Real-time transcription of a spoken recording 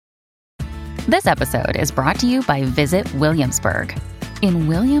This episode is brought to you by Visit Williamsburg. In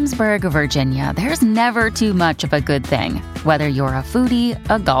Williamsburg, Virginia, there's never too much of a good thing. Whether you're a foodie,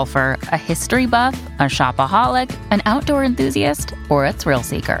 a golfer, a history buff, a shopaholic, an outdoor enthusiast, or a thrill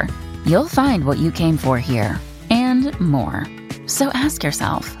seeker, you'll find what you came for here and more. So ask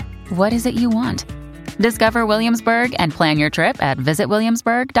yourself, what is it you want? Discover Williamsburg and plan your trip at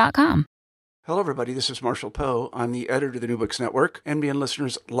visitwilliamsburg.com. Hello, everybody. This is Marshall Poe. I'm the editor of the New Books Network. NBN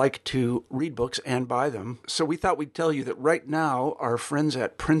listeners like to read books and buy them. So we thought we'd tell you that right now, our friends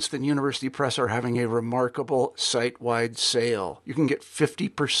at Princeton University Press are having a remarkable site-wide sale. You can get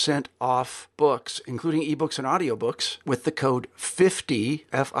 50% off books, including ebooks and audiobooks, with the code 50,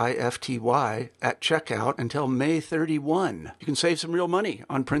 F-I-F-T-Y, at checkout until May 31. You can save some real money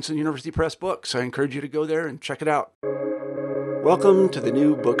on Princeton University Press books. I encourage you to go there and check it out. Welcome to the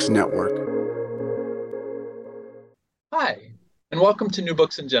New Books Network. Hi, and welcome to New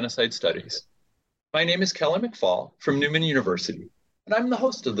Books in Genocide Studies. My name is Kelly McFall from Newman University, and I'm the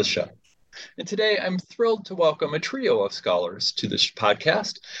host of the show. And today I'm thrilled to welcome a trio of scholars to this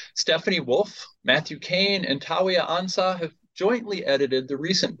podcast. Stephanie Wolf, Matthew Kane, and Tawia Ansah have jointly edited the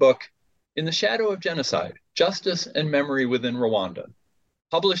recent book, In the Shadow of Genocide, Justice and Memory Within Rwanda,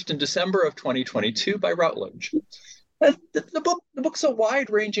 published in December of 2022 by Routledge. The book's a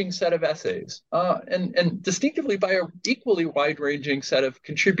wide-ranging set of essays, and distinctively by an equally wide-ranging set of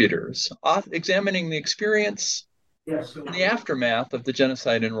contributors, examining the experience and the aftermath of the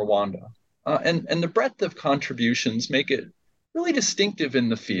genocide in Rwanda. And the breadth of contributions make it really distinctive in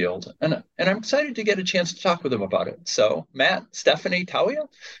the field, and I'm excited to get a chance to talk with them about it. So, Matt, Stephanie, Tawia,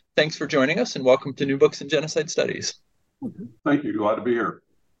 thanks for joining us, and welcome to New Books in Genocide Studies. Thank you. Glad to be here.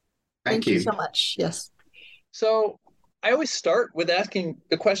 Thank you so much. Yes. So, I always start with asking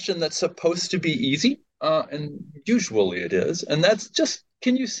the question that's supposed to be easy, and usually it is, and that's just,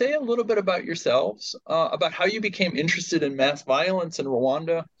 can you say a little bit about yourselves, about how you became interested in mass violence in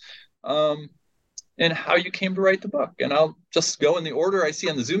Rwanda, and how you came to write the book? And I'll just go in the order I see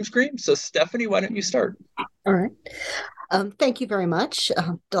on the Zoom screen. So Stephanie, why don't you start? All right. Thank you very much.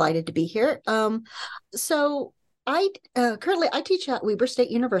 I'm delighted to be here. So I currently teach at Weber State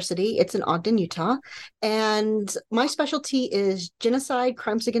University. It's in Ogden, Utah, and my specialty is genocide,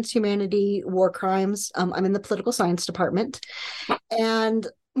 crimes against humanity, war crimes. I'm in the political science department, and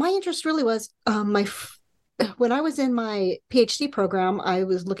my interest really was when I was in my PhD program, I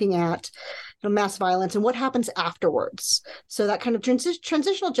was looking at mass violence and what happens afterwards. So that kind of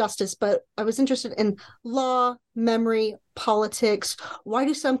transitional justice, but I was interested in law, memory, politics. Why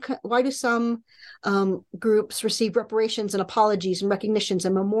do some groups receive reparations and apologies and recognitions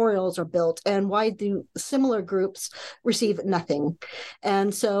and memorials are built, and why do similar groups receive nothing?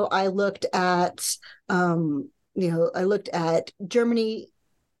 And so I looked at Germany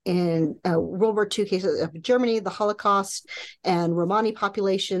in World War II cases of Germany, the Holocaust, and Romani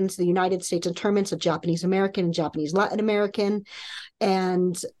populations, the United States internments of Japanese American and Japanese Latin American.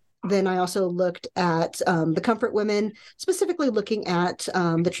 And then I also looked at the comfort women, specifically looking at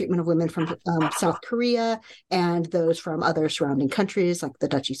the treatment of women from South Korea and those from other surrounding countries like the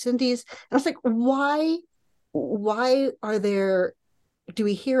Dutch East Indies. And I was like, why do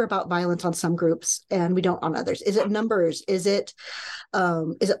we hear about violence on some groups and we don't on others? Is it numbers? Is it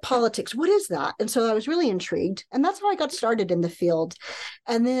politics? What is that? And so I was really intrigued, and that's how I got started in the field.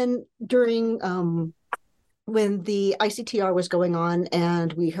 And then during when the ICTR was going on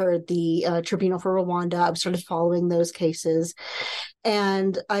and we heard the Tribunal for Rwanda, I started following those cases.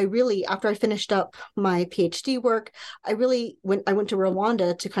 And I really, after I finished up my PhD work, I went to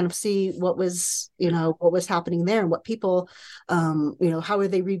Rwanda to kind of see what was happening there and what people, how are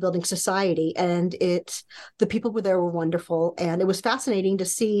they rebuilding society? And the people there were wonderful. And it was fascinating to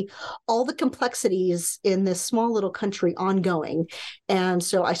see all the complexities in this small little country ongoing. And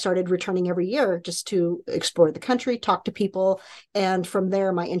so I started returning every year just to explore the country, talk to people. And from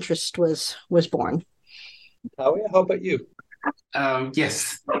there, my interest was born. Tawia, how about you?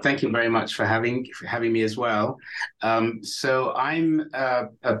 Yes, thank you very much for having me as well. So I'm a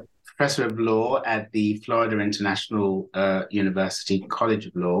professor of law at the Florida International University College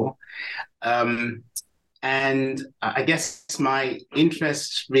of Law. And I guess my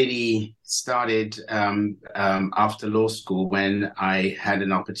interest really started after law school when I had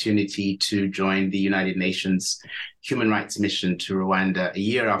an opportunity to join the United Nations Human Rights Mission to Rwanda a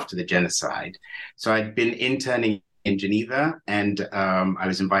year after the genocide. So I'd been interning in Geneva, and I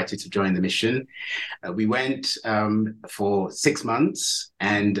was invited to join the mission. We went for 6 months,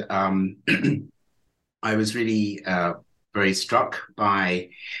 and I was really very struck by,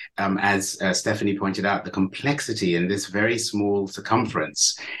 as Stephanie pointed out, the complexity in this very small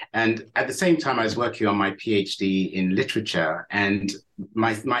circumference. And at the same time, I was working on my PhD in literature, and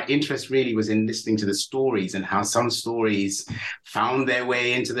my interest really was in listening to the stories and how some stories found their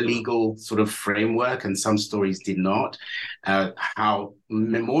way into the legal sort of framework and some stories did not, how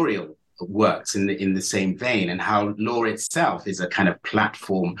memorial works in the same vein, and how law itself is a kind of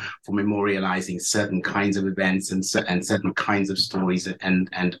platform for memorializing certain kinds of events and certain kinds of stories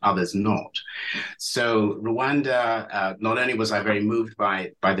and others not. So Rwanda, not only was I very moved by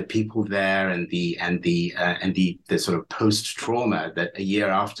the people there and the sort of post-trauma that a year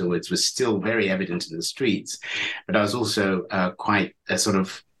afterwards was still very evident in the streets, but I was also quite sort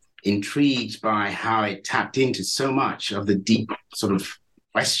of intrigued by how it tapped into so much of the deep sort of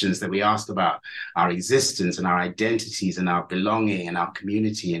questions that we asked about our existence and our identities and our belonging and our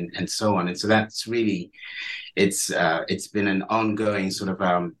community and so on. And so that's really, it's been an ongoing sort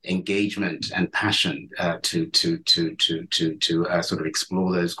of engagement and passion to sort of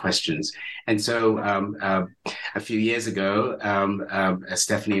explore those questions. And so a few years ago,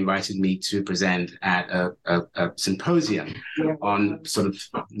 Stephanie invited me to present at a symposium on sort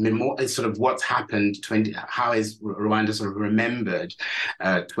of what's happened, how is Rwanda sort of remembered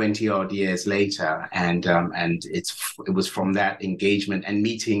 20 odd years later. And it was from that engagement and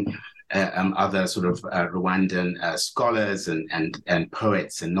meeting other sort of Rwandan scholars and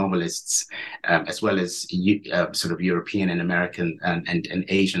poets and novelists, as well as sort of European and American and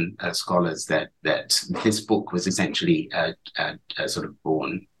Asian scholars that this book was essentially sort of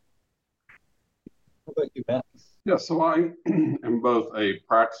born. How about you, Matt? Yeah, so I am both a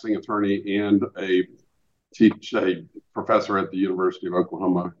practicing attorney and a professor at the University of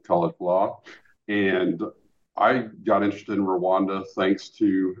Oklahoma College of Law. And I got interested in Rwanda thanks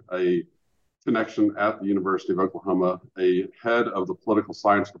to a connection at the University of Oklahoma. A head of the political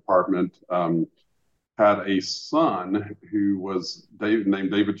science department had a son who was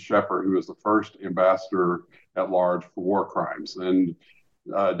named David Sheffer, who was the first ambassador at large for war crimes. And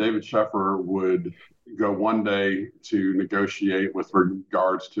David Sheffer would go one day to negotiate with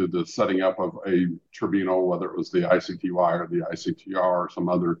regards to the setting up of a tribunal, whether it was the ICTY or the ICTR or some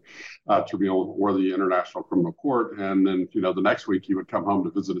other tribunal, or the International Criminal Court. And then, the next week he would come home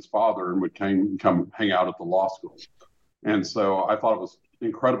to visit his father and would come hang out at the law school. And so I thought it was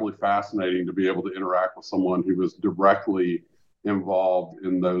incredibly fascinating to be able to interact with someone who was directly involved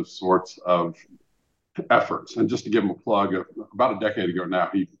in those sorts of efforts. And just to give him a plug, about a decade ago now,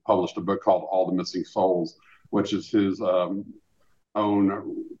 he published a book called All the Missing Souls, which is his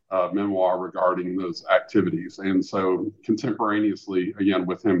own memoir regarding those activities. And so contemporaneously, again,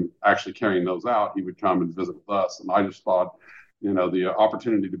 with him actually carrying those out, he would come and visit with us. And I just thought, the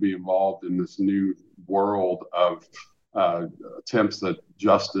opportunity to be involved in this new world of attempts at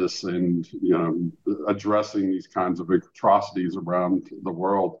justice and addressing these kinds of atrocities around the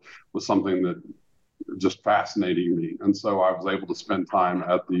world was something that just fascinating me. And so I was able to spend time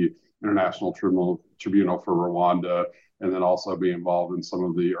at the International Tribunal for Rwanda, and then also be involved in some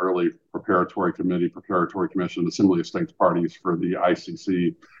of the early preparatory commission, Assembly of States Parties for the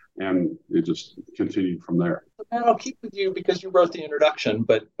ICC, and it just continued from there. Matt, I'll keep with you because you wrote the introduction,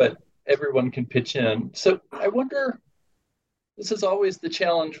 but everyone can pitch in. So I wonder, this is always the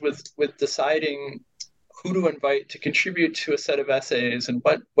challenge with deciding who to invite to contribute to a set of essays and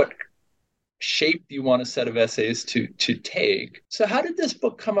what shape you want a set of essays to take. So how did this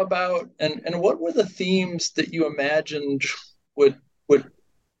book come about, and what were the themes that you imagined would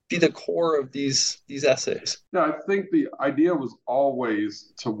be the core of these essays? Yeah, I think the idea was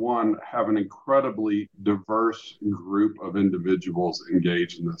always to, one, have an incredibly diverse group of individuals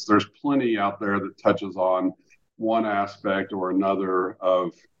engaged in this. There's plenty out there that touches on one aspect or another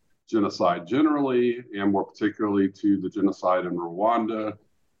of genocide generally, and more particularly to the genocide in Rwanda.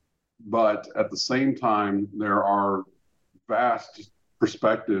 But at the same time, there are vast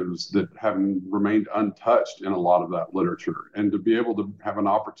perspectives that have remained untouched in a lot of that literature. And to be able to have an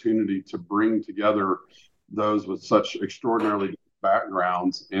opportunity to bring together those with such extraordinarily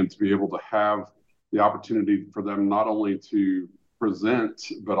backgrounds, and to be able to have the opportunity for them not only to present,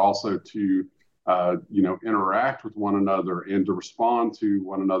 but also to interact with one another and to respond to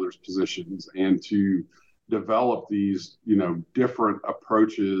one another's positions and to develop these, different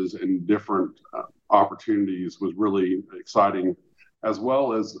approaches and different opportunities was really exciting, as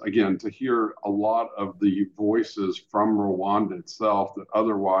well as, again, to hear a lot of the voices from Rwanda itself that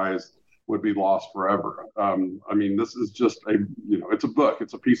otherwise would be lost forever. This is just it's a book,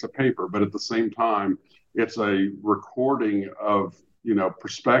 it's a piece of paper, but at the same time, it's a recording of,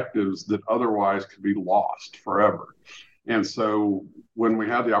 perspectives that otherwise could be lost forever. And so when we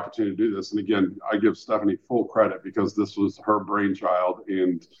had the opportunity to do this, and again, I give Stephanie full credit because this was her brainchild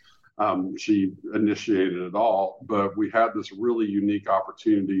and she initiated it all, but we had this really unique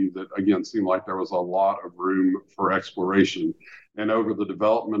opportunity that, again, seemed like there was a lot of room for exploration. And over the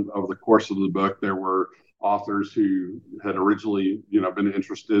development of the course of the book, there were authors who had originally, been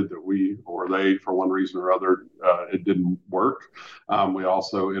interested that we or they, for one reason or other, it didn't work. We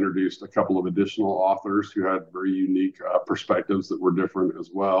also introduced a couple of additional authors who had very unique perspectives that were different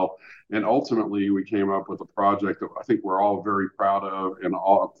as well. And ultimately, we came up with a project that I think we're all very proud of, and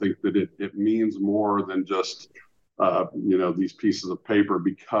all think that it means more than just these pieces of paper,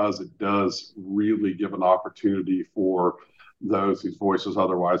 because it does really give an opportunity for those whose voices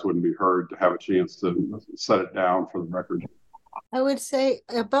otherwise wouldn't be heard to have a chance to set it down for the record. I would say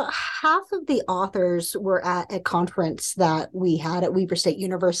about half of the authors were at a conference that we had at Weber State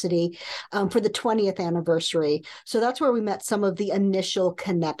University for the 20th anniversary. So that's where we met some of the initial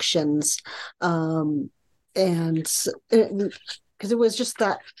connections. And because it was just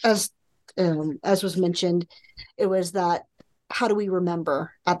that, as was mentioned, it was that, how do we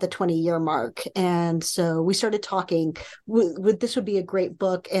remember at the 20-year mark? And so we started talking, this would be a great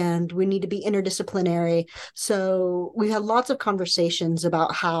book and we need to be interdisciplinary. So we had lots of conversations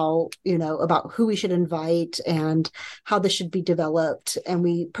about how, about who we should invite and how this should be developed. And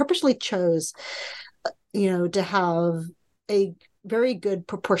we purposely chose, to have a very good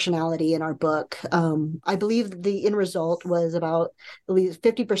proportionality in our book. I believe the end result was about at least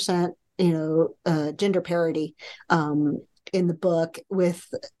 50%, gender parity, in the book, with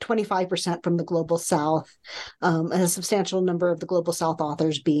 25% from the Global South, and a substantial number of the Global South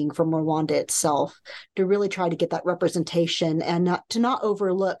authors being from Rwanda itself, to really try to get that representation and not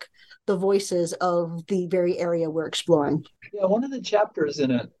overlook the voices of the very area we're exploring. Yeah, one of the chapters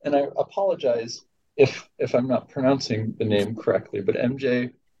in it, and I apologize if I'm not pronouncing the name correctly, but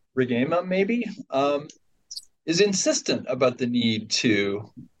MJ Rigema maybe, is insistent about the need to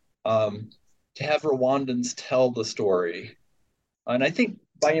have Rwandans tell the story. And I think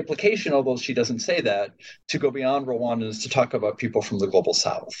by implication, although she doesn't say that, to go beyond Rwandans to talk about people from the Global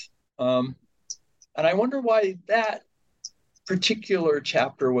South. And I wonder why that particular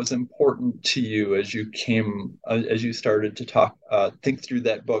chapter was important to you as you started to think through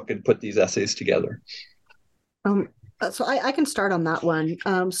that book and put these essays together. So I can start on that one.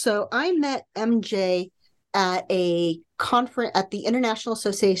 So I met MJ at a conference at the International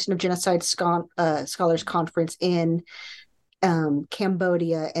Association of Genocide Scholars Conference in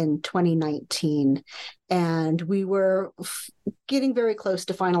Cambodia in 2019. And we were getting very close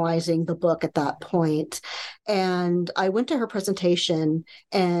to finalizing the book at that point. And I went to her presentation,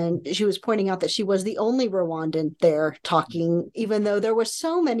 and she was pointing out that she was the only Rwandan there talking, even though there were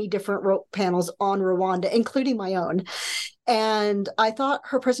so many different panels on Rwanda, including my own. And I thought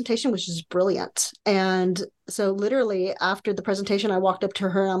her presentation was just brilliant. And so literally after the presentation, I walked up to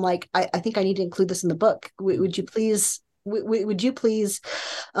her and I'm like, I think I need to include this in the book. Would you please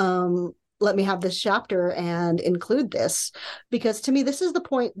let me have this chapter and include this? Because to me, this is the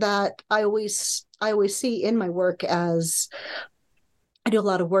point that I always see in my work, as I do a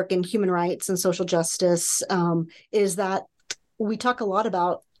lot of work in human rights and social justice, is that we talk a lot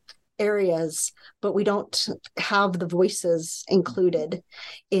about areas, but we don't have the voices included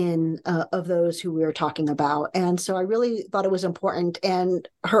in of those who we are talking about. And so I really thought it was important, and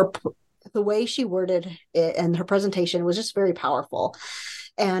the way she worded it and her presentation was just very powerful.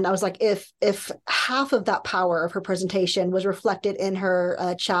 And I was like, if half of that power of her presentation was reflected in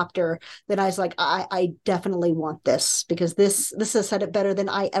her chapter, then I was like, I definitely want this, because this has said it better than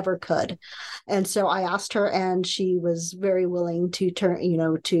I ever could. And so I asked her, and she was very willing to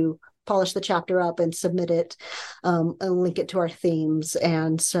to polish the chapter up and submit it, and link it to our themes.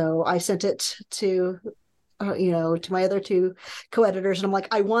 And so I sent it to my other two co-editors, and I'm like,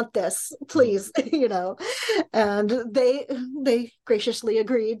 I want this, please, and they graciously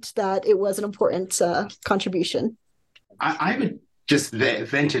agreed that it was an important contribution. I would just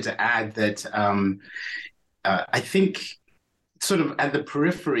venture to add that I think sort of at the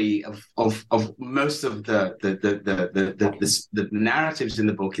periphery of most of the narratives in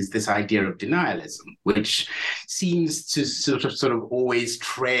the book is this idea of denialism, which seems to sort of always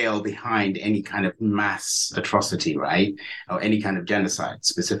trail behind any kind of mass atrocity, right? Or any kind of genocide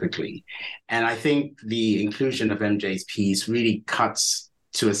specifically. And I think the inclusion of MJ's piece really cuts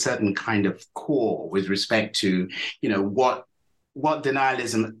to a certain kind of core with respect to, what what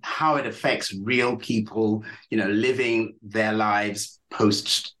denialism, how it affects real people, living their lives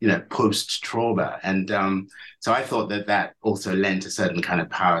post trauma. And so I thought that also lent a certain kind of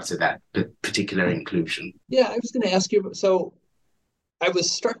power to that particular inclusion. Yeah, I was going to ask you, so I was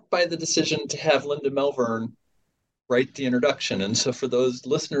struck by the decision to have Linda Melvern write the introduction. And so for those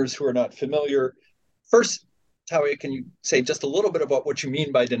listeners who are not familiar, first, Tawiah, can you say just a little bit about what you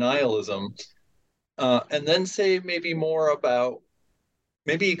mean by denialism? And then say maybe more about,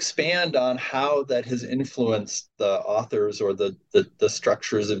 maybe expand on how that has influenced the authors or the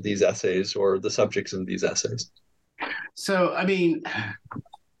structures of these essays or the subjects of these essays. So, I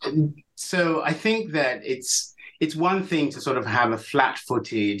think that it's one thing to sort of have a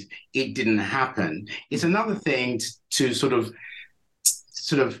flat-footed, it didn't happen. It's another thing to sort of,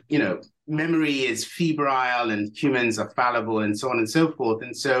 memory is febrile and humans are fallible and so on and so forth.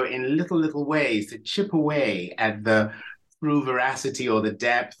 And so in little ways to chip away at the true veracity or the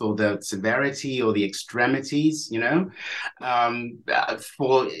depth or the severity or the extremities,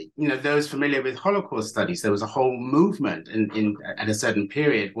 for, those familiar with Holocaust studies, there was a whole movement at a certain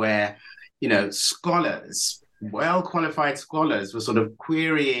period where, scholars, well-qualified scholars were sort of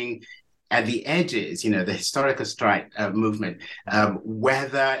querying at the edges, the historical strike movement,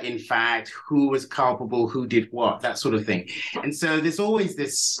 whether in fact who was culpable, who did what, that sort of thing. And so there's always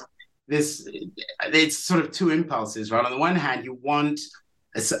this it's sort of two impulses, right? On the one hand, you want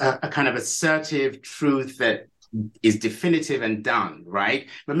a kind of assertive truth that is definitive and done, right?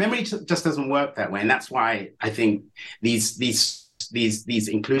 But memory just doesn't work that way, and that's why I think these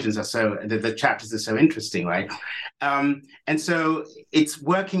inclusions are so, the chapters are so interesting, right? And so it's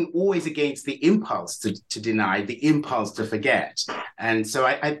working always against the impulse to deny, the impulse to forget. And so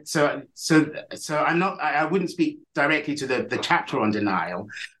I wouldn't speak directly to the chapter on denial,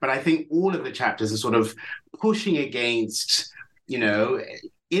 but I think all of the chapters are sort of pushing against,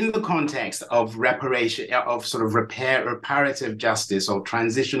 in the context of reparation, of sort of reparative justice or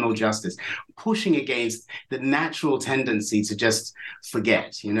transitional justice, pushing against the natural tendency to just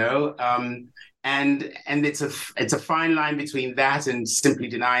forget, and it's a fine line between that and simply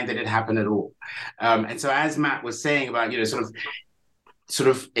denying that it happened at all. And so, as Matt was saying about, sort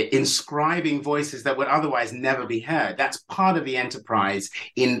of inscribing voices that would otherwise never be heard. That's part of the enterprise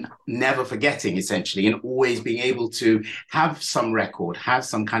in never forgetting, essentially, in always being able to have some record, have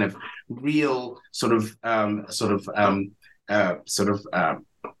some kind of real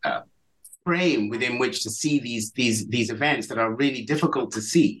frame within which to see these events that are really difficult to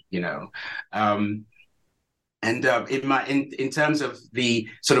see, And in terms of the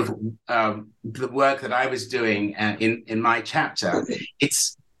sort of the work that I was doing in my chapter,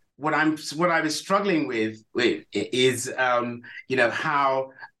 it's what I was struggling with is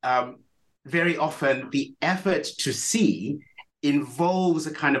how very often the effort to see involves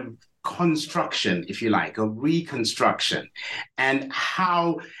a kind of construction, if you like, or reconstruction, and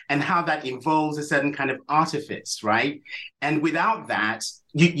how that involves a certain kind of artifice, right? And without that,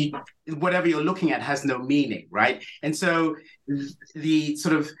 you whatever you're looking at has no meaning, right? And so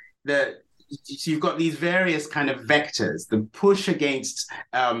so you've got these various kind of vectors, the push against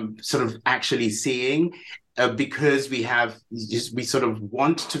sort of actually seeing, because we sort of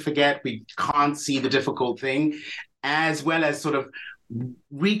want to forget, we can't see the difficult thing, as well as sort of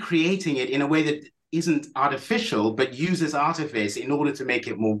recreating it in a way that isn't artificial, but uses artifice in order to make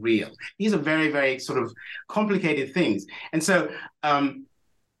it more real. These are very, very sort of complicated things. And so,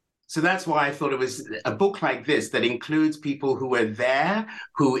 so that's why I thought it was a book like this that includes people who were there,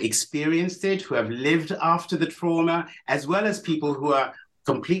 who experienced it, who have lived after the trauma, as well as people who are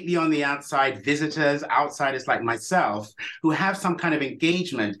completely on the outside, visitors, outsiders like myself, who have some kind of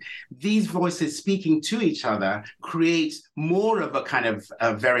engagement. These voices speaking to each other create more of a kind of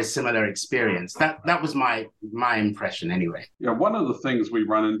a very similar experience. That was my impression anyway. Yeah, one of the things we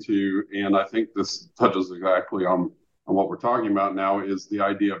run into, and I think this touches exactly on what we're talking about now, is the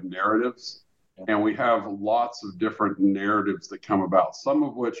idea of narratives. And we have lots of different narratives that come about, some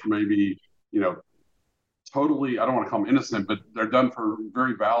of which may be, totally, I don't want to call them innocent, but they're done for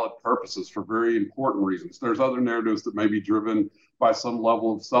very valid purposes, for very important reasons. There's other narratives that may be driven by some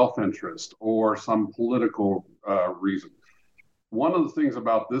level of self-interest or some political reason. One of the things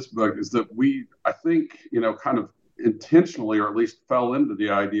about this book is that I think, kind of intentionally, or at least fell into the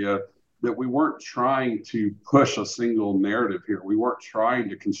idea that we weren't trying to push a single narrative here. We weren't trying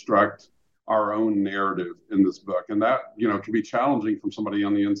to construct our own narrative in this book. And that, can be challenging from somebody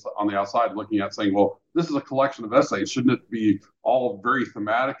on the outside looking at saying, well, this is a collection of essays. Shouldn't it be all very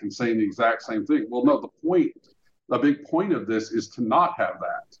thematic and saying the exact same thing? Well, no, the big point of this is to not have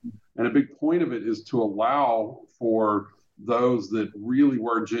that. And a big point of it is to allow for those that really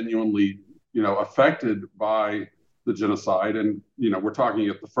were genuinely, affected by the genocide. And, we're talking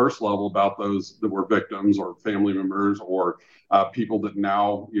at the first level about those that were victims or family members or people that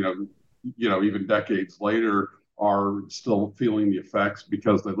now, even decades later are still feeling the effects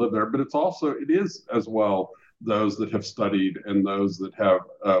because they live there. But it is as well those that have studied and those that have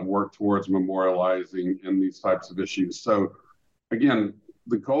worked towards memorializing in these types of issues. So again,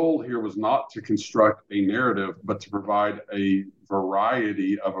 the goal here was not to construct a narrative, but to provide a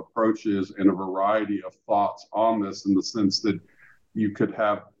variety of approaches and a variety of thoughts on this, in the sense that you could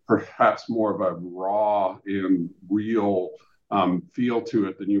have perhaps more of a raw and real feel to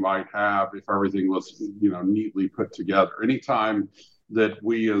it than you might have if everything was, neatly put together. Anytime that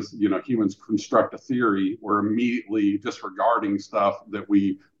we as, humans construct a theory, we're immediately disregarding stuff that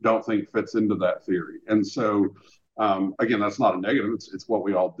we don't think fits into that theory. And so, again, that's not a negative, it's what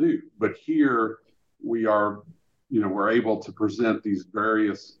we all do. But here we are, we're able to present these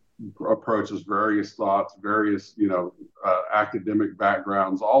various approaches, various thoughts, various, academic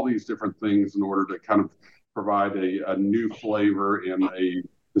backgrounds, all these different things in order to kind of provide a new flavor in a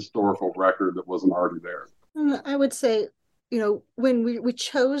historical record that wasn't already there. And I would say, when we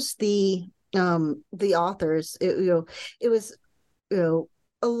chose the authors, it was,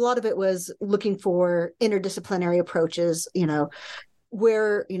 a lot of it was looking for interdisciplinary approaches,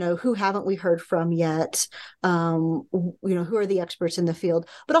 where, who haven't we heard from yet? Who are the experts in the field,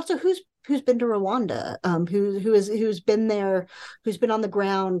 but also who's been to Rwanda, who's been there, who's been on the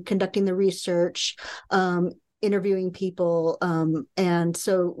ground conducting the research, interviewing people. And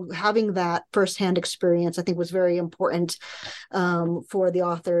so having that firsthand experience, I think, was very important for the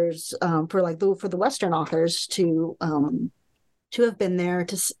authors, for the Western authors to have been there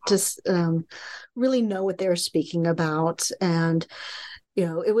to really know what they're speaking about. And,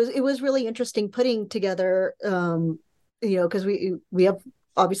 it was really interesting putting together, because we have,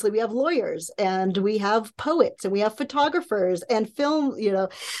 obviously we have lawyers and we have poets and we have photographers and film,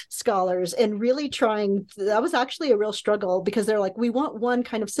 scholars, and really that was actually a real struggle, because they're like, we want one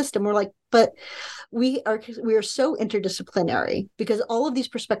kind of system. We're like, but we are so interdisciplinary, because all of these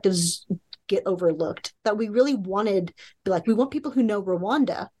perspectives get overlooked, that we really wanted, we want people who know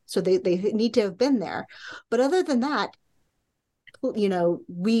Rwanda, so they need to have been there. But other than that,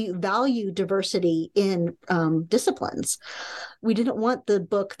 we value diversity in disciplines. We didn't want the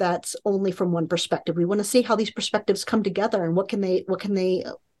book that's only from one perspective. We want to see how these perspectives come together and what can they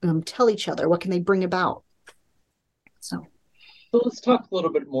tell each other, what can they bring about. So let's talk a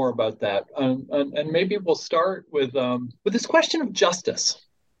little bit more about that, and maybe we'll start with this question of justice.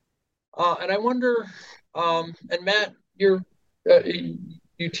 And I wonder, and Matt, you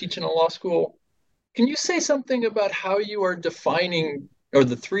teach in a law school. Can you say something about how you are defining, or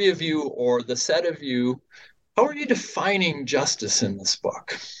the three of you, or the set of you, how are you defining justice in this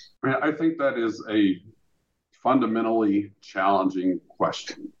book? I think that is a fundamentally challenging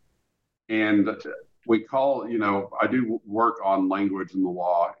question. And we call, I do work on language in the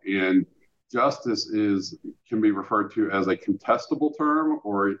law, and justice can be referred to as a contestable term,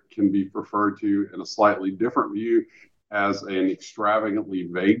 or it can be referred to in a slightly different view as an extravagantly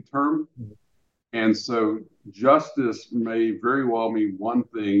vague term. And so justice may very well mean one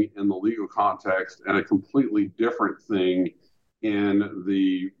thing in the legal context and a completely different thing in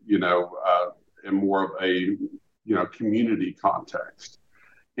the, in more of a, community context.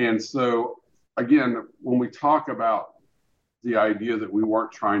 And so, again, when we talk about the idea that we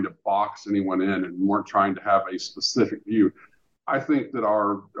weren't trying to box anyone in and weren't trying to have a specific view, I think that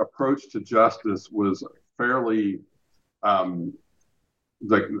our approach to justice was fairly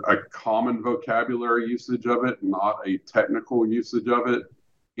a common vocabulary usage of it, not a technical usage of it.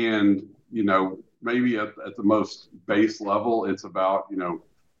 And, maybe at the most base level, it's about,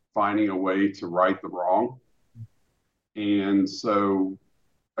 finding a way to right the wrong. And so,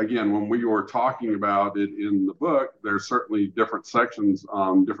 again, when we were talking about it in the book, there's certainly different sections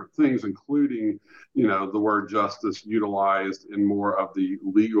on different things, including, the word justice utilized in more of the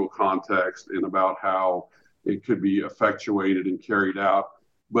legal context and about how it could be effectuated and carried out.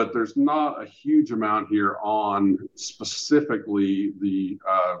 But there's not a huge amount here on specifically the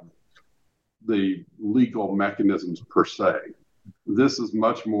legal mechanisms per se. This is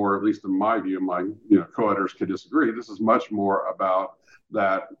much more, at least in my view, my co-editors could disagree, this is much more about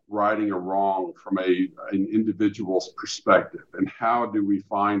that righting a wrong from an individual's perspective, and how do we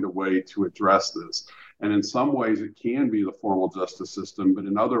find a way to address this. And in some ways it can be the formal justice system, but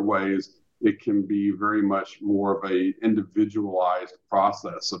in other ways it can be very much more of a individualized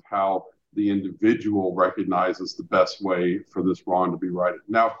process of how the individual recognizes the best way for this wrong to be righted.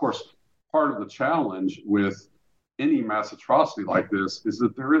 Now, of course, part of the challenge with any mass atrocity like this is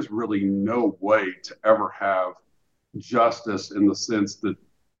that there is really no way to ever have justice in the sense that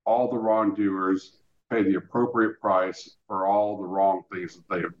all the wrongdoers pay the appropriate price for all the wrong things that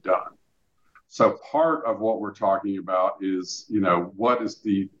they have done. So part of what we're talking about is, what is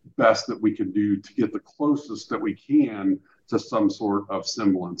the best that we can do to get the closest that we can to some sort of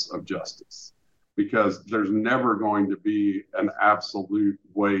semblance of justice, because there's never going to be an absolute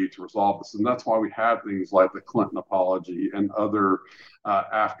way to resolve this. And that's why we had things like the Clinton apology and other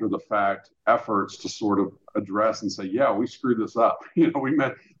after the fact efforts to sort of address and say, yeah, we screwed this up. We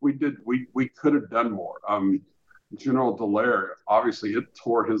could have done more. General Dallaire, obviously it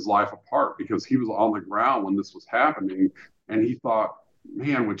tore his life apart because he was on the ground when this was happening. And he thought,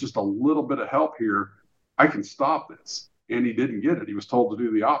 man, with just a little bit of help here, I can stop this. And he didn't get it. He was told to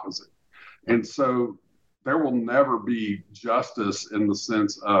do the opposite. And so there will never be justice in the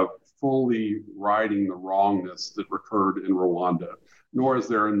sense of fully righting the wrongness that occurred in Rwanda, nor is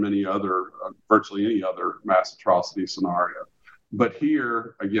there in many other, virtually any other mass atrocity scenario. But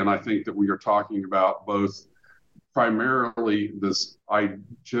here, again, I think that we are talking about both primarily this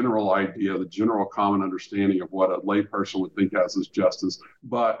general idea, the general common understanding of what a layperson would think as justice.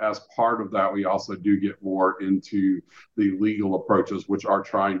 But as part of that, we also do get more into the legal approaches, which are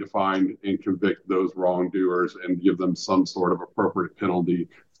trying to find and convict those wrongdoers and give them some sort of appropriate penalty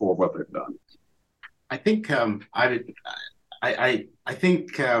for what they've done. I think I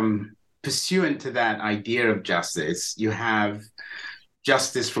think pursuant to that idea of justice, you have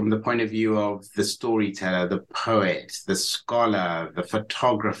justice from the point of view of the storyteller, the poet, the scholar, the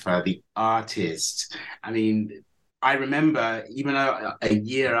photographer, the artist. I mean, I remember even a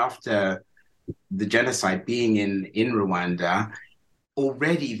year after the genocide being in Rwanda,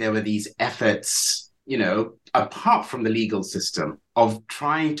 already there were these efforts, apart from the legal system, of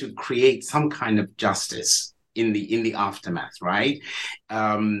trying to create some kind of justice in the aftermath, right?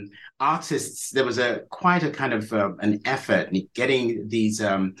 Artists, there was quite a kind of an effort in getting these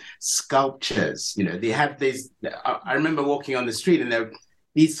sculptures. They have these. I remember walking on the street, and there were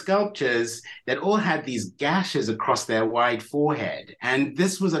these sculptures that all had these gashes across their wide forehead, and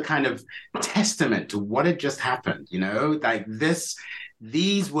this was a kind of testament to what had just happened. Like this.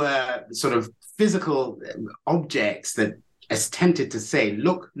 These were sort of physical objects that attempted to say,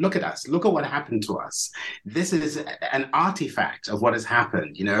 look at us, look at what happened to us. This is an artifact of what has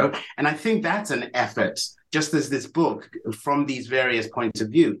happened, And I think that's an effort, just as this book, from these various points of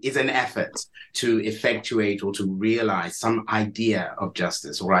view, is an effort to effectuate or to realize some idea of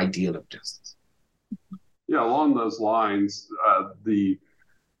justice or ideal of justice. Yeah, along those lines,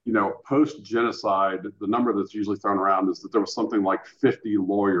 post-genocide, the number that's usually thrown around is that there was something like 50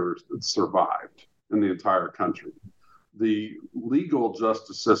 lawyers that survived in the entire country. The legal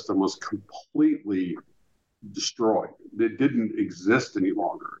justice system was completely destroyed. It didn't exist any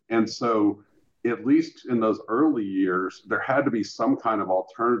longer. And so, at least in those early years, there had to be some kind of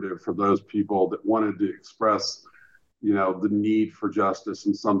alternative for those people that wanted to express, the need for justice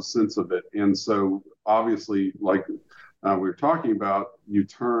and some sense of it. And so, obviously, like we were talking about, you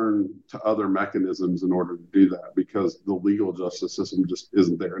turn to other mechanisms in order to do that because the legal justice system just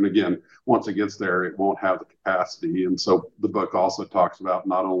isn't there. And again, once it gets there, it won't have the capacity. And so the book also talks about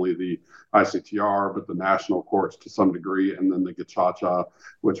not only the ICTR, but the national courts to some degree, and then the Gacaca,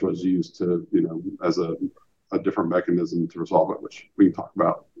 which was used to, as a different mechanism to resolve it, which we can talk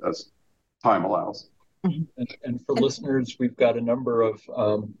about as time allows. And for listeners, we've got a number of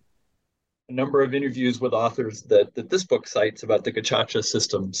interviews with authors that this book cites about the Gacaca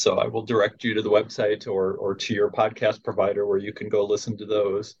system. So I will direct you to the website or to your podcast provider where you can go listen to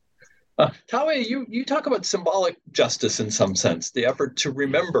those. Tawe, you talk about symbolic justice in some sense, the effort to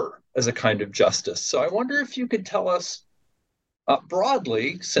remember as a kind of justice. So I wonder if you could tell us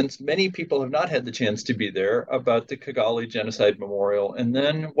broadly, since many people have not had the chance to be there, about the Kigali Genocide Memorial, and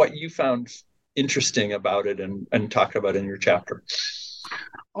then what you found interesting about it and talked about in your chapter.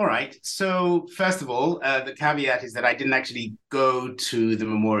 All right. So first of all, the caveat is that I didn't actually go to the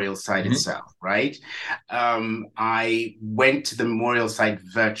memorial site itself, right? I went to the memorial site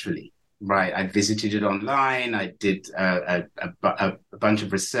virtually, right? I visited it online. I did a bunch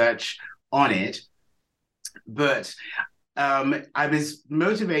of research on it. But I was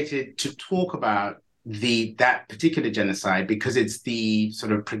motivated to talk about that particular genocide because it's the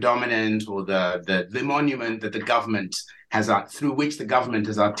sort of predominant or the monument that the government through which the government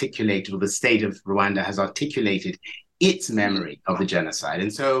has articulated, or the state of Rwanda has articulated its memory of the genocide.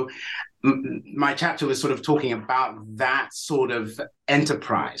 And so my chapter was sort of talking about that sort of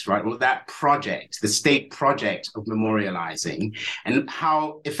enterprise, right? Or that project, the state project of memorializing, and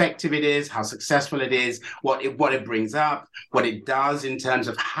how effective it is, how successful it is, what it brings up, what it does in terms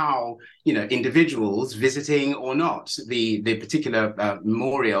of how, individuals visiting or not the particular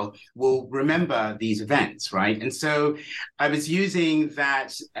memorial will remember these events, right? And so I was using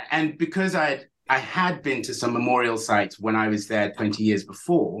that, and because I had been to some memorial sites when I was there 20 years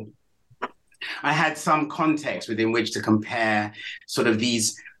before, I had some context within which to compare sort of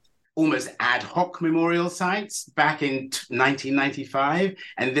these almost ad hoc memorial sites back in 1995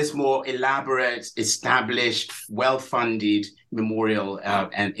 and this more elaborate, established, well-funded memorial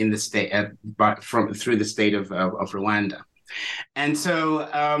and in the state through the state of Rwanda. And so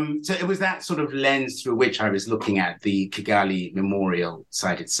it was that sort of lens through which I was looking at the Kigali Memorial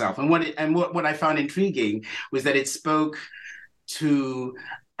site itself. And what I found intriguing was that it spoke to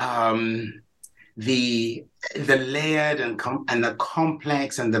the layered and the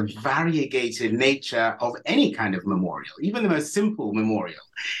complex and the variegated nature of any kind of memorial. Even the most simple memorial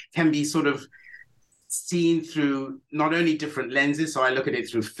can be sort of seen through not only different lenses, so I look at it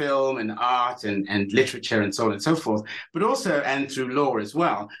through film and art and literature and so on and so forth, but also, and through law as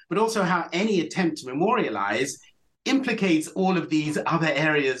well, but also how any attempt to memorialize implicates all of these other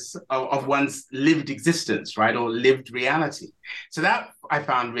areas of one's lived existence, right, or lived reality. So that I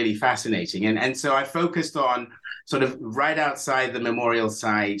found really fascinating. And so I focused on sort of right outside the memorial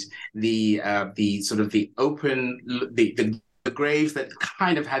site, the sort of the open, the graves that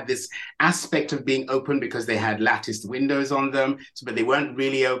kind of had this aspect of being open because they had latticed windows on them, but they weren't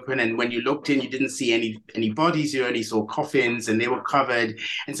really open. And when you looked in, you didn't see any bodies, you only saw coffins and they were covered.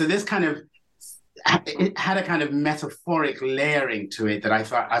 And so this kind of, it had a kind of metaphoric layering to it that I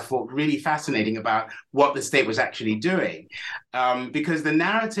thought really fascinating about what the state was actually doing, because the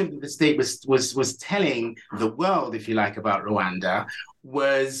narrative that the state was telling the world, if you like, about Rwanda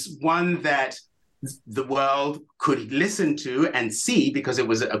was one that the world could listen to and see because it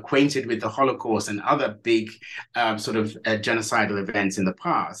was acquainted with the Holocaust and other big sort of genocidal events in the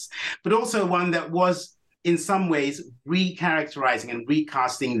past, but also one that was in some ways recharacterizing and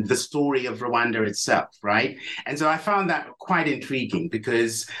recasting the story of Rwanda itself, right? And so I found that quite intriguing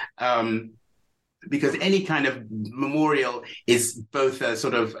because any kind of memorial is both a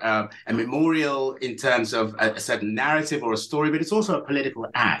sort of a memorial in terms of a certain narrative or a story, but it's also a political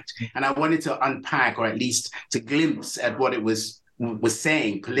act. And I wanted to unpack, or at least to glimpse at what it was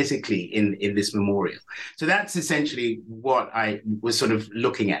saying politically in this memorial. So that's essentially what I was sort of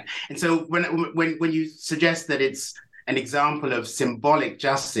looking at. And so when you suggest that it's an example of symbolic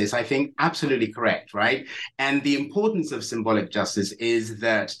justice, I think absolutely correct, right? And the importance of symbolic justice is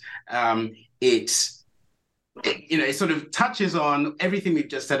that it sort of touches on everything we've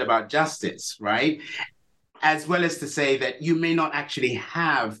just said about justice, right? As well as to say that you may not actually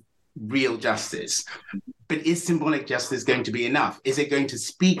have real justice, but is symbolic justice going to be enough? Is it going to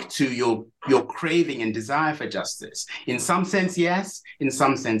speak to your craving and desire for justice? In some sense, yes. In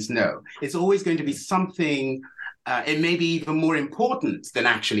some sense, no. It's always going to be something. It may be even more important than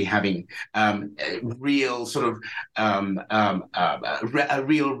actually having a real sort of a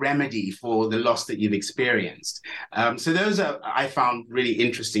real remedy for the loss that you've experienced. So those are, I found, really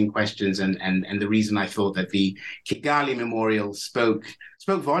interesting questions, and the reason I thought that the Kigali Memorial spoke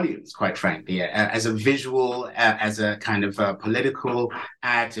volumes, quite frankly, as a visual, as a kind of a political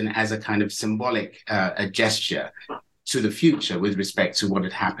act, and as a kind of symbolic a gesture to the future with respect to what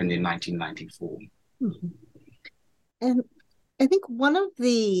had happened in 1994. Mm-hmm. And I think one of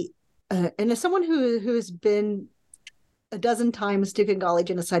the, and as someone who has been a dozen times to Kigali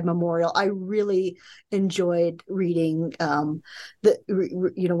Genocide Memorial, I really enjoyed reading when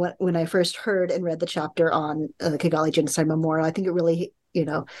I first heard and read the chapter on the Kigali Genocide Memorial. I think it really, it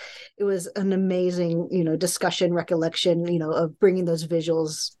was an amazing, discussion, recollection, of bringing those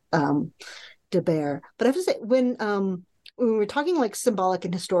visuals to bear. But I have to say, when we were talking like symbolic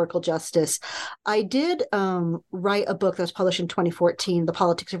and historical justice, I did write a book that was published in 2014, The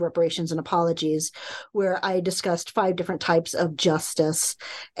Politics of Reparations and Apologies, where I discussed 5 different types of justice.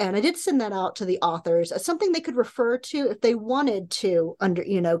 And I did send that out to the authors as something they could refer to if they wanted to, under,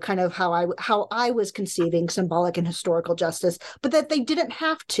 kind of how I was conceiving symbolic and historical justice, but that they didn't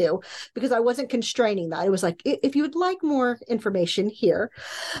have to, because I wasn't constraining that. It was like, if you would like more information here,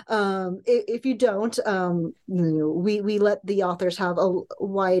 if you don't, we let the authors have a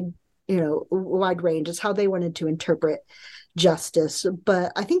wide range. It's how they wanted to interpret justice.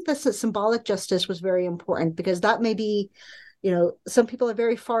 But I think that symbolic justice was very important, because that may be some people are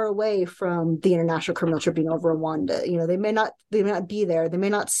very far away from the International Criminal Tribunal of Rwanda. They may not be there. They may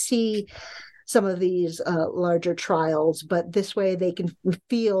not see some of these larger trials, but this way they can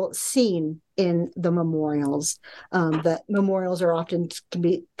feel seen in the memorials. That memorials are often can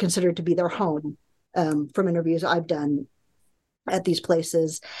be considered to be their home, from interviews I've done at these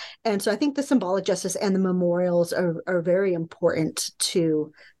places. And so I think the symbolic justice and the memorials are very important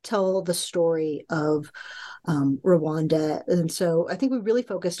to tell the story of Rwanda. And so I think we really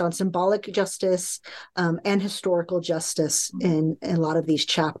focused on symbolic justice and historical justice in a lot of these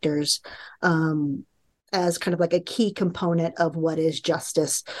chapters, as kind of like a key component of what is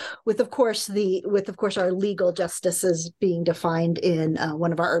justice, with of course our legal justices being defined in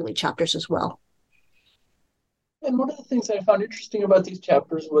one of our early chapters as well. And one of the things I found interesting about these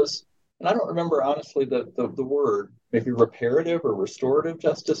chapters was, and I don't remember honestly the word, maybe reparative or restorative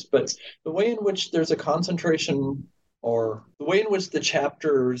justice, but the way in which there's a concentration, or the way in which the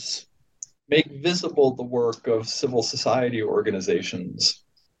chapters make visible the work of civil society organizations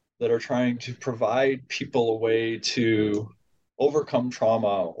that are trying to provide people a way to overcome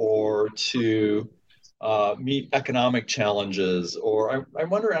trauma or to meet economic challenges. Or I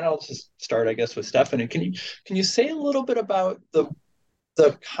wonder, and I'll just start, I guess, with Stephanie. Can you say a little bit about the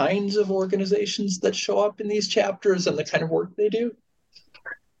kinds of organizations that show up in these chapters and the kind of work they do?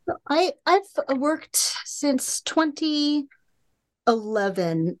 I've worked since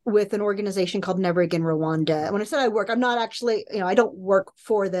 2011 with an organization called Never Again Rwanda. When I said I work, I'm not actually, I don't work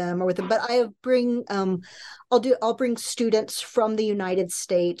for them or with them, but I'll bring students from the United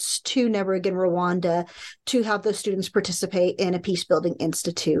States to Never Again Rwanda to have those students participate in a peace building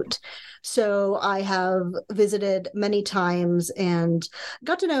institute. So I have visited many times and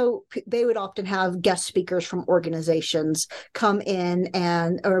got to know, they would often have guest speakers from organizations come in,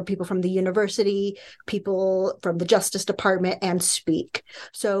 or people from the university, people from the Justice Department, and speak.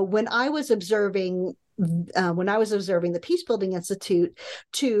 So when I was observing the Peace Building Institute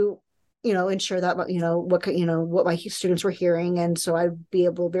to ensure that what my students were hearing, and so I'd be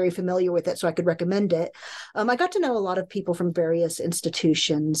very familiar with it, so I could recommend it. I got to know a lot of people from various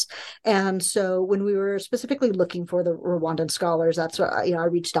institutions, and so when we were specifically looking for the Rwandan scholars, that's what I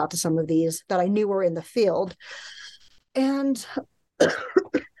reached out to some of these that I knew were in the field, and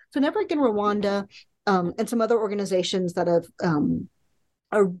so Never Again Rwanda, and some other organizations that have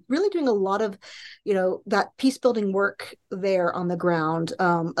are really doing a lot of, that peace building work there on the ground.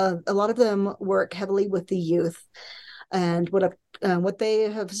 A lot of them work heavily with the youth. And what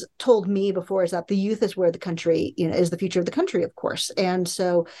they have told me before is that the youth is where the country, is the future of the country, of course. And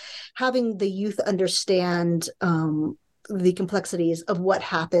so having the youth understand the complexities of what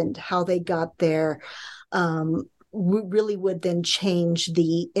happened, how they got there, really would then change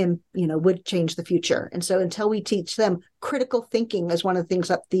would change the future. And so until we teach them critical thinking, is one of the things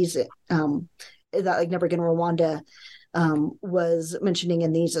that these that like Never Again Rwanda was mentioning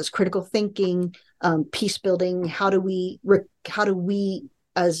in these, as critical thinking, peace building. How do we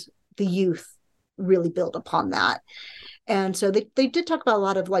as the youth really build upon that? And so they did talk about a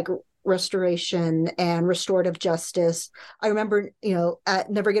lot of like restoration and restorative justice. I remember,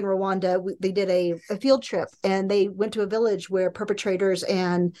 at Never Again Rwanda, they did a field trip, and they went to a village where perpetrators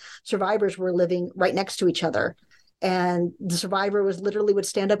and survivors were living right next to each other. And the survivor would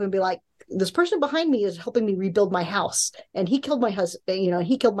stand up and be like, this person behind me is helping me rebuild my house, and he killed my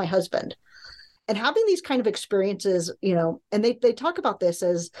husband. And having these kind of experiences, and they talk about this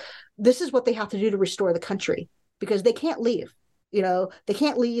as this is what they have to do to restore the country, because they can't leave. They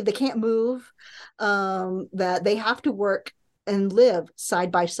can't leave, they can't move, that they have to work and live side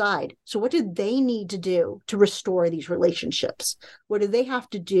by side. So what do they need to do to restore these relationships? What do they have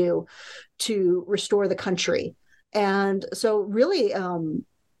to do to restore the country? And so really,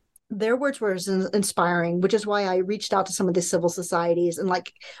 their words were inspiring, which is why I reached out to some of the civil societies and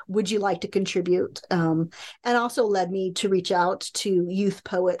would you like to contribute? And also led me to reach out to youth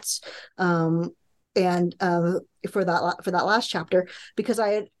poets, and for that last chapter, because I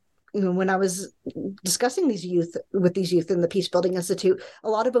had, when I was discussing these youth in the Peace Building Institute, a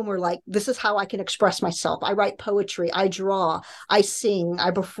lot of them were like, this is how I can express myself. I write poetry, I draw, I sing,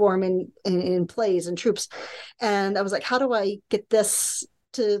 I perform in plays and troops. And I was like, how do I get this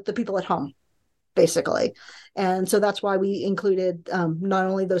to the people at home, basically? And so that's why we included not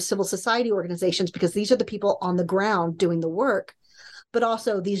only those civil society organizations, because these are the people on the ground doing the work, but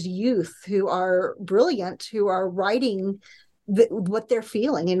also these youth who are brilliant, who are writing what they're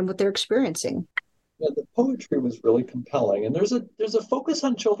feeling and what they're experiencing. Yeah, the poetry was really compelling, and there's a focus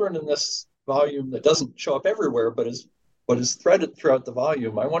on children in this volume that doesn't show up everywhere, but is threaded throughout the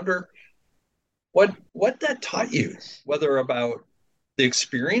volume. I wonder, what that taught you, whether about the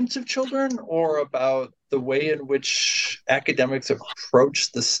experience of children or about the way in which academics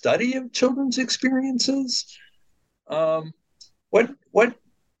approach the study of children's experiences.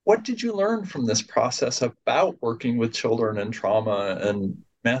 What did you learn from this process about working with children and trauma and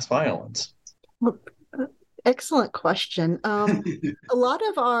mass violence? Excellent question. A lot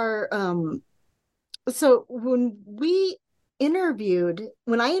of our so when I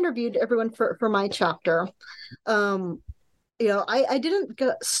interviewed everyone for my chapter, I didn't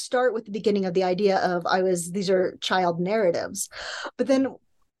start with the beginning of the idea of these are child narratives, but then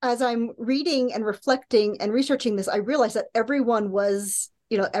as I'm reading and reflecting and researching this, I realized that everyone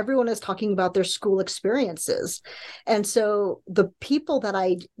is talking about their school experiences. And so the people that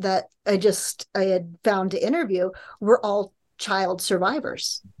I had found to interview were all child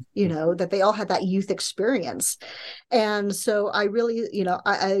survivors, that they all had that youth experience. And so I really,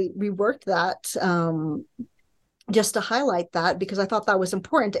 I reworked that just to highlight that, because I thought that was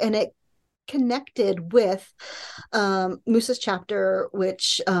important. And it connected with Musa's chapter,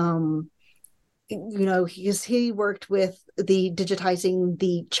 which he worked with the digitizing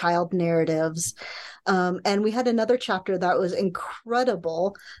the child narratives, and we had another chapter that was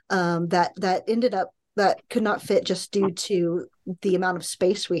incredible, that ended up that could not fit just due to the amount of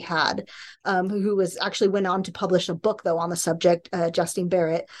space we had, who was actually went on to publish a book though on the subject, Justine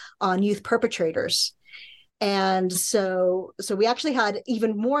Barrett, on youth perpetrators. And so we actually had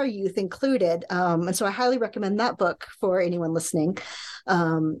even more youth included. And so I highly recommend that book for anyone listening,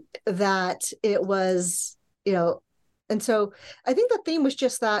 that it was, and so I think the theme was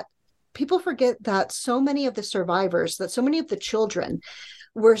just that people forget that so many of the survivors, that so many of the children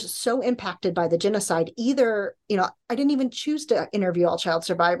were so impacted by the genocide. Either, I didn't even choose to interview all child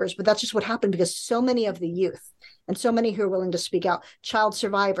survivors, but that's just what happened, because so many of the youth and so many who are willing to speak out, child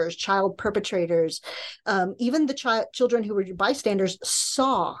survivors, child perpetrators, even the children who were bystanders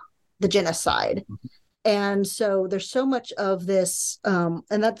saw the genocide. And so there's so much of this, and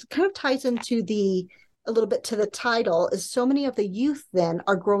that kind of ties into a little bit to the title, is so many of the youth then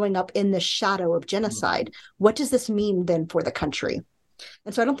are growing up in the shadow of genocide. What does this mean then for the country?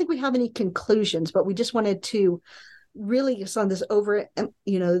 And so I don't think we have any conclusions, but we just wanted to really just on this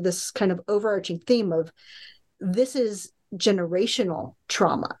this kind of overarching theme of, this is generational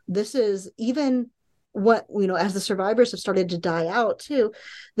trauma. This is even what, as the survivors have started to die out too,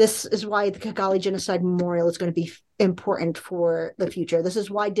 this is why the Kigali Genocide Memorial is going to be important for the future. This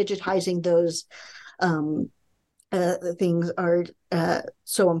is why digitizing those things are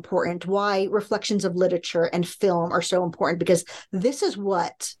so important, why reflections of literature and film are so important, because this is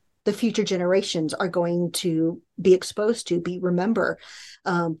what the future generations are going to be exposed to, remember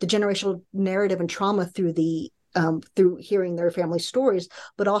the generational narrative and trauma through through hearing their family stories,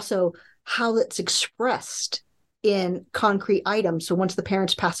 but also how it's expressed in concrete items. So once the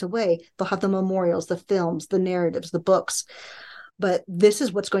parents pass away, they'll have the memorials, the films, the narratives, the books. But this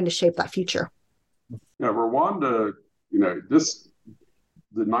is what's going to shape that future. Yeah, Rwanda, the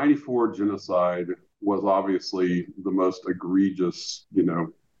 94 genocide was obviously the most egregious,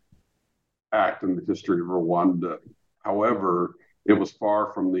 act in the history of Rwanda. However, it was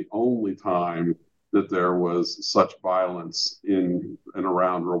far from the only time that there was such violence in and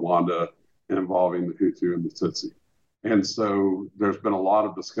around Rwanda involving the Hutu and the Tutsi. And so there's been a lot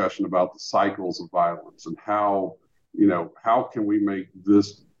of discussion about the cycles of violence and how can we make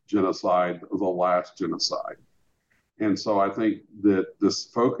this genocide the last genocide? And so I think that this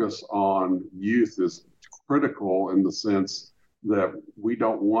focus on youth is critical in the sense that we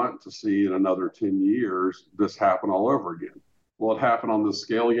don't want to see in another 10 years this happen all over again. Will it happen on this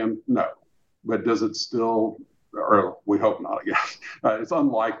scale again? No. But does it still, or we hope not, I guess. It's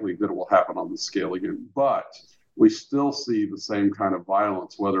unlikely that it will happen on this scale again. But we still see the same kind of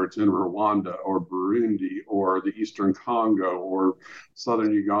violence, whether it's in Rwanda or Burundi or the Eastern Congo or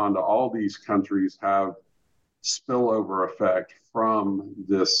Southern Uganda. All these countries have spillover effect from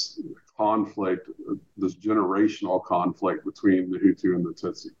this conflict, this generational conflict between the Hutu and the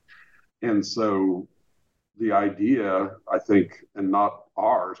Tutsi. And so the idea, I think, and not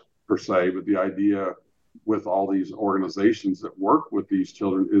ours per se, but the idea with all these organizations that work with these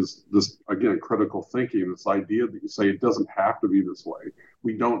children is this, again, critical thinking, this idea that you say it doesn't have to be this way.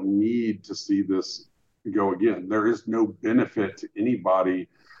 We don't need to see this go again. There is no benefit to anybody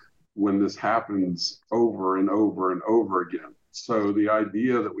when this happens over and over and over again. So the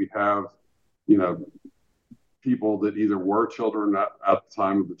idea that we have, people that either were children at the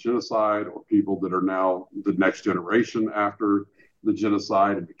time of the genocide or people that are now the next generation after the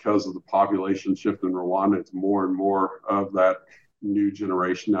genocide, and because of the population shift in Rwanda, it's more and more of that new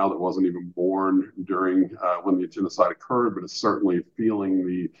generation now that wasn't even born during when the genocide occurred, but is certainly feeling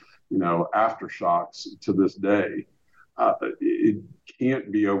the aftershocks to this day. It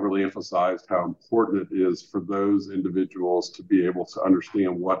can't be overly emphasized how important it is for those individuals to be able to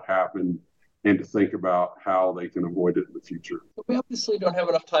understand what happened and to think about how they can avoid it in the future. We obviously don't have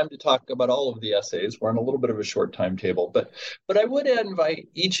enough time to talk about all of the essays. We're on a little bit of a short timetable, but I would invite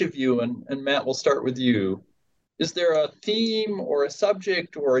each of you, and Matt, we'll start with you. Is there a theme or a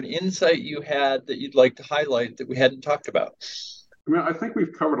subject or an insight you had that you'd like to highlight that we hadn't talked about? I mean, I think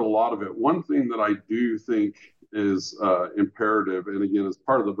we've covered a lot of it. One thing that I do think is imperative, and again, it's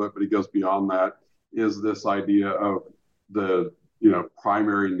part of the book, but it goes beyond that, is this idea of the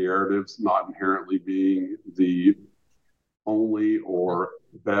primary narratives not inherently being the only or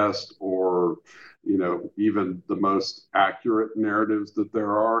best or even the most accurate narratives that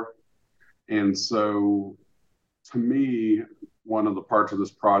there are. And so to me, one of the parts of this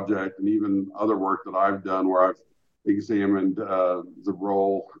project, and even other work that I've done where I've examined the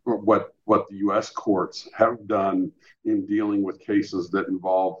role, or what the U.S. courts have done in dealing with cases that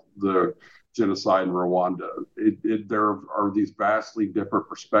involve the genocide in Rwanda. There are these vastly different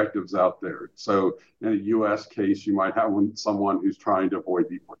perspectives out there. So in a U.S. case, you might have someone who's trying to avoid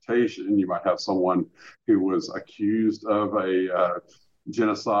deportation. You might have someone who was accused of a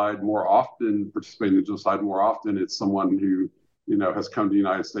genocide more often, participating in genocide more often. It's someone who has come to the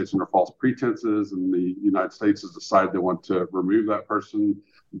United States under false pretenses, and the United States has decided they want to remove that person,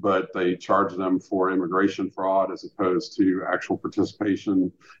 but they charge them for immigration fraud as opposed to actual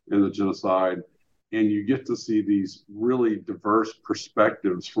participation in the genocide. And you get to see these really diverse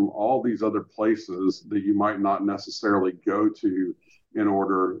perspectives from all these other places that you might not necessarily go to in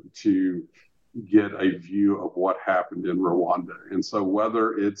order to get a view of what happened in Rwanda. And so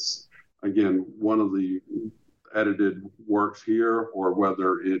whether it's, again, one of the edited works here, or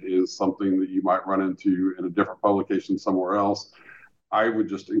whether it is something that you might run into in a different publication somewhere else, I would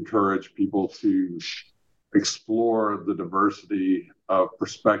just encourage people to explore the diversity of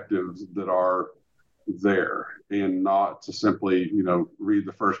perspectives that are there, and not to simply, read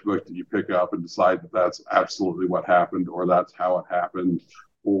the first book that you pick up and decide that that's absolutely what happened, or that's how it happened,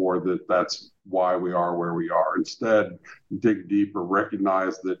 or that that's why we are where we are. Instead, dig deeper,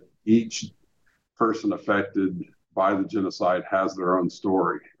 recognize that each person affected by the genocide has their own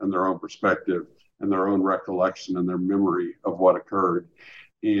story and their own perspective and their own recollection and their memory of what occurred.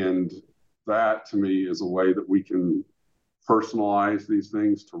 And that, to me, is a way that we can personalize these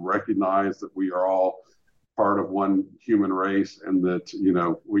things, to recognize that we are all part of one human race, and that,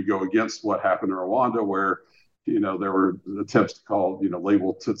 we go against what happened in Rwanda, where, there were attempts to call,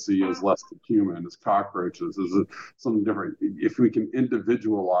 label Tutsi as less than human, as cockroaches, as something different. If we can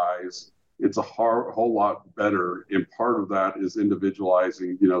individualize, it's a whole lot better. And part of that is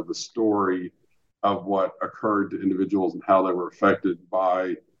individualizing, the story of what occurred to individuals and how they were affected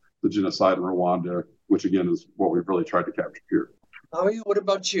by the genocide in Rwanda, which again is what we've really tried to capture here. What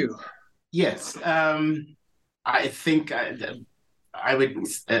about you? Yes, I think I would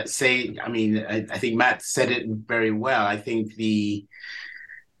say, I think Matt said it very well. I think the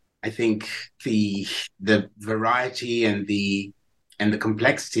variety and the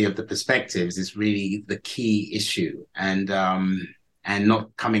complexity of the perspectives is really the key issue, and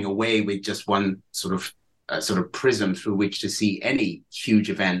not coming away with just one sort of prism through which to see any huge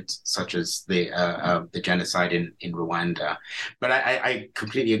event such as the genocide in Rwanda. But I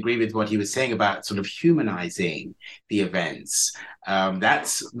completely agree with what he was saying about sort of humanizing the events.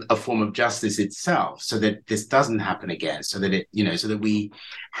 That's a form of justice itself, so that this doesn't happen again, so that so that we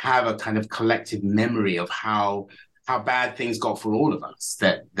have a kind of collective memory of how bad things got for all of us,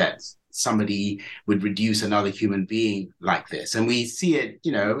 that somebody would reduce another human being like this. And we see it,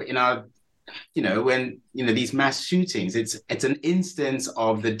 in our, when, these mass shootings, it's an instance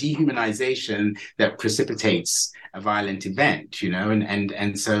of the dehumanization that precipitates a violent event,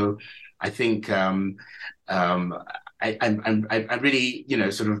 and so I think I really,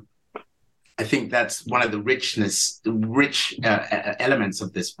 I think that's one of the rich elements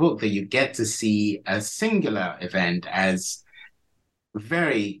of this book, that you get to see a singular event as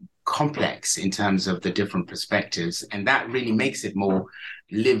very complex in terms of the different perspectives, and that really makes it more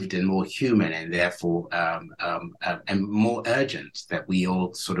lived and more human, and therefore and more urgent, that we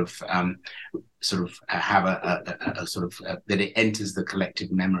all sort of have a sort of that it enters the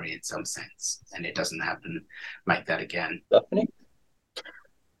collective memory in some sense, and it doesn't happen like that again. Stephanie?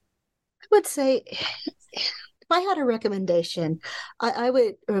 I would say I had a recommendation, I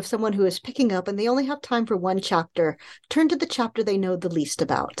would, or if someone who is picking up and they only have time for one chapter, turn to the chapter they know the least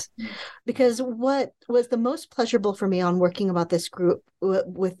about. Because what was the most pleasurable for me on working about this group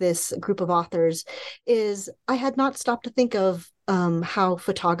with this group of authors is I had not stopped to think of how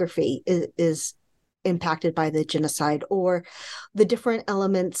photography is impacted by the genocide, or the different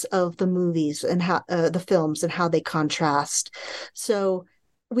elements of the movies and how the films and how they contrast. So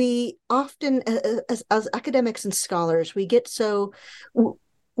we often, as academics and scholars, we get so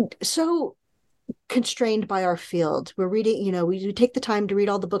constrained by our field. We're reading, we take the time to read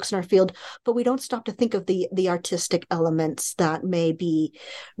all the books in our field, but we don't stop to think of the artistic elements that may be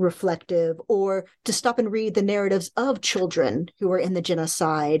reflective, or to stop and read the narratives of children who are in the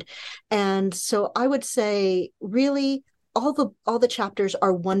genocide. And so I would say, really, all the chapters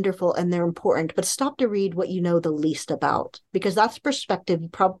are wonderful and they're important, but stop to read what you know the least about, because that's perspective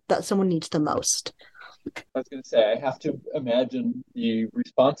that someone needs the most. I was going to say, I have to imagine the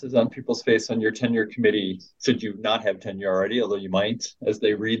responses on people's face on your tenure committee, should you not have tenure already, although you might, as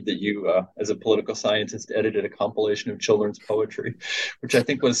they read that you, as a political scientist, edited a compilation of children's poetry, which I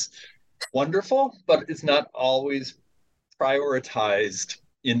think was wonderful, but is not always prioritized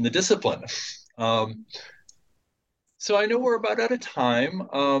in the discipline. So I know we're about out of time.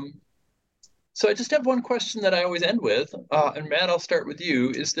 So I just have one question that I always end with. And Matt, I'll start with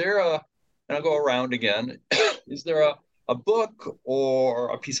you. Is there and I'll go around again, is there a book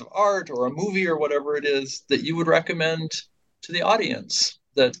or a piece of art or a movie or whatever it is that you would recommend to the audience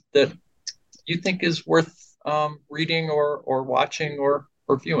that you think is worth reading or watching or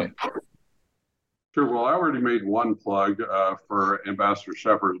viewing? Sure. Well, I already made one plug for Ambassador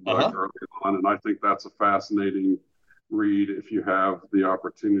Shepard's book early on, and I think that's a fascinating read if you have the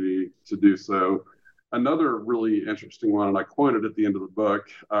opportunity to do so. Another really interesting one, and I quoted at the end of the book,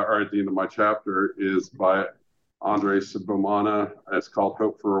 or at the end of my chapter, is by Andres Sibomana. It's called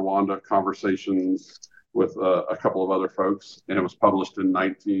Hope for Rwanda, Conversations with a couple of other folks, and it was published in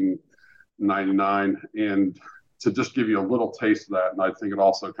 1999. And to just give you a little taste of that, and I think it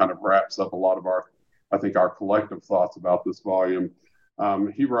also kind of wraps up a lot of our collective thoughts about this volume.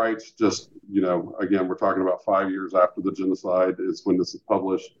 He writes just, again, we're talking about 5 years after the genocide is when this is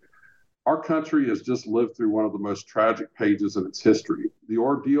published. Our country has just lived through one of the most tragic pages in its history. The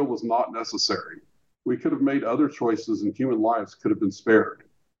ordeal was not necessary. We could have made other choices and human lives could have been spared.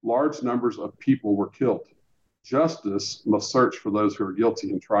 Large numbers of people were killed. Justice must search for those who are guilty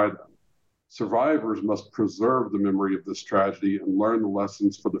and try them. Survivors must preserve the memory of this tragedy and learn the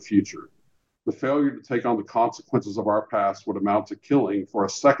lessons for the future. The failure to take on the consequences of our past would amount to killing for a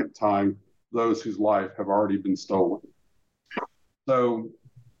second time those whose life have already been stolen. So,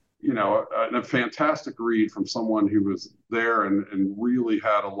 a fantastic read from someone who was there and really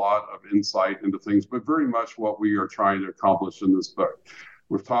had a lot of insight into things, but very much what we are trying to accomplish in this book.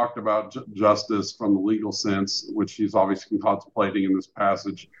 We've talked about justice from the legal sense, which he's obviously contemplating in this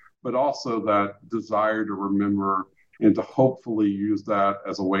passage, but also that desire to remember and to hopefully use that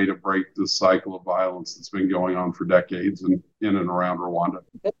as a way to break this cycle of violence that's been going on for decades in and around Rwanda.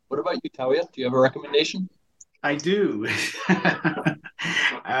 What about you, Tawia? Do you have a recommendation? I do.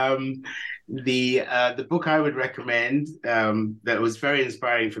 The book I would recommend that was very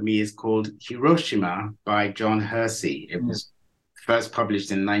inspiring for me is called Hiroshima by John Hersey. It was first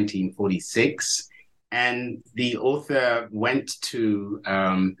published in 1946, and the author went to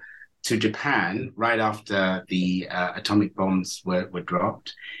Japan right after the atomic bombs were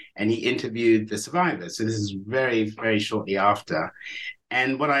dropped, and he interviewed the survivors. So this is very, very shortly after.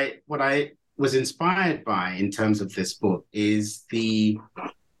 And what I was inspired by in terms of this book is the,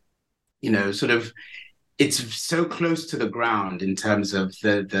 it's so close to the ground in terms of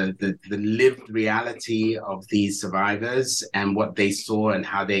the lived reality of these survivors and what they saw and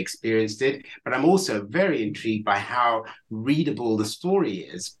how they experienced it. But I'm also very intrigued by how readable the story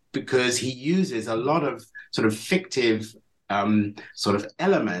is, because he uses a lot of sort of fictive sort of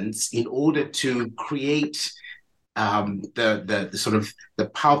elements in order to create the sort of the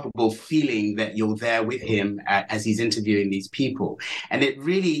palpable feeling that you're there with him as he's interviewing these people. And it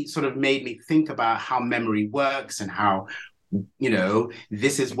really sort of made me think about how memory works and how,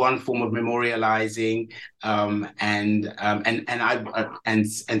 this is one form of memorializing. And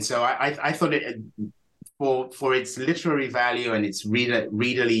so I thought it, for its literary value and its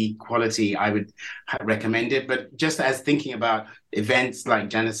readerly quality, I would recommend it. But just as thinking about events like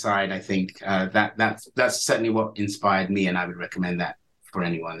genocide, I think that's certainly what inspired me, and I would recommend that for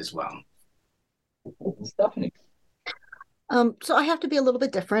anyone as well. Stephanie. So I have to be a little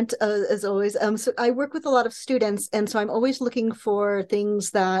bit different, as always. So I work with a lot of students, and so I'm always looking for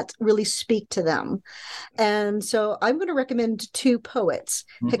things that really speak to them. And so I'm going to recommend two poets.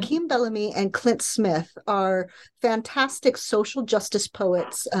 Hakeem Bellamy and Clint Smith are fantastic social justice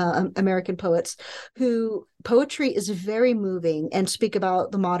poets, American poets, who poetry is very moving and speak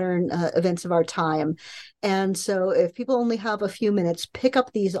about the modern events of our time. And so if people only have a few minutes, pick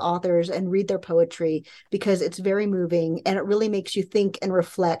up these authors and read their poetry, because it's very moving and it really makes you think and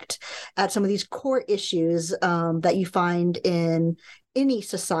reflect at some of these core issues that you find in any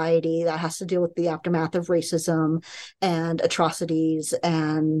society that has to deal with the aftermath of racism and atrocities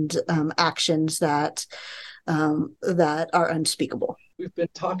and actions that are unspeakable. We've been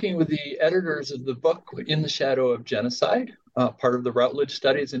talking with the editors of the book In the Shadow of Genocide, part of the Routledge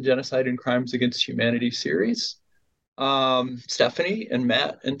Studies in Genocide and Crimes Against Humanity series. Stephanie and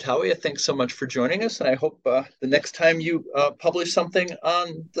Matt and Tawia, thanks so much for joining us. And I hope the next time you publish something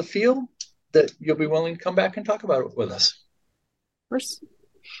on the field that you'll be willing to come back and talk about it with us. Of course.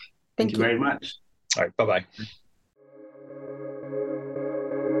 Thank you very much. All right, bye-bye.